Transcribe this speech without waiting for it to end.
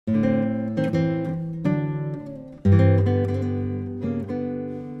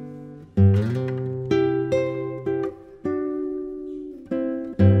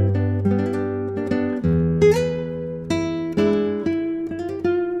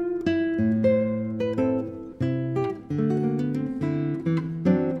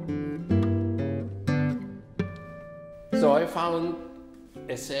found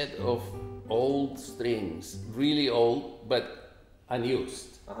a set of old strings, really old, but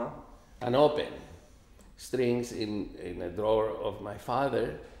unused, unopened strings in a drawer of my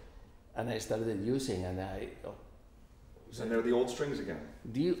father, and I started using, and and they're the old strings again.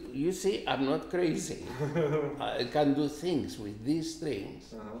 Do you see, I'm not crazy. I can do things with these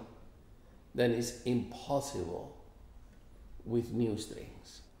strings that is impossible with new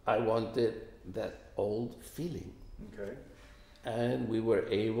strings. I wanted that old feeling. Okay. And we were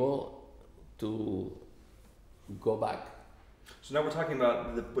able to go back. So now we're talking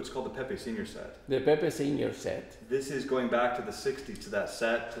about what's called the Pepe Sr set. The Pepe Sr set. This is going back to the 60s, to that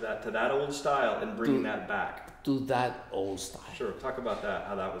set, to that old style, and bringing that back. To that old style. Sure, talk about that,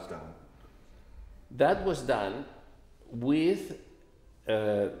 how that was done. That was done with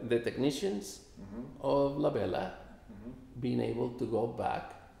the technicians of La Bella being able to go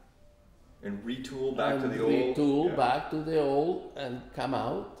back and retool back to the old. Retool back to the old and come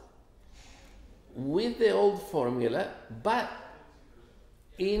out with the old formula, but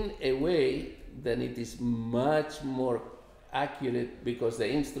in a way that it is much more accurate, because the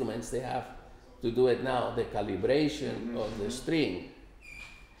instruments they have to do it now, the calibration of the string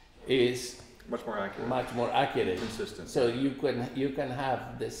is much more accurate. Much more accurate. Consistent. So you can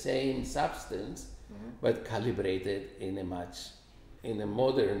have the same substance, but calibrated in a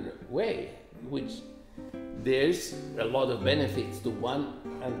modern way, which there's a lot of benefits to one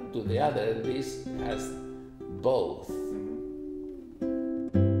and to the other, and this has both.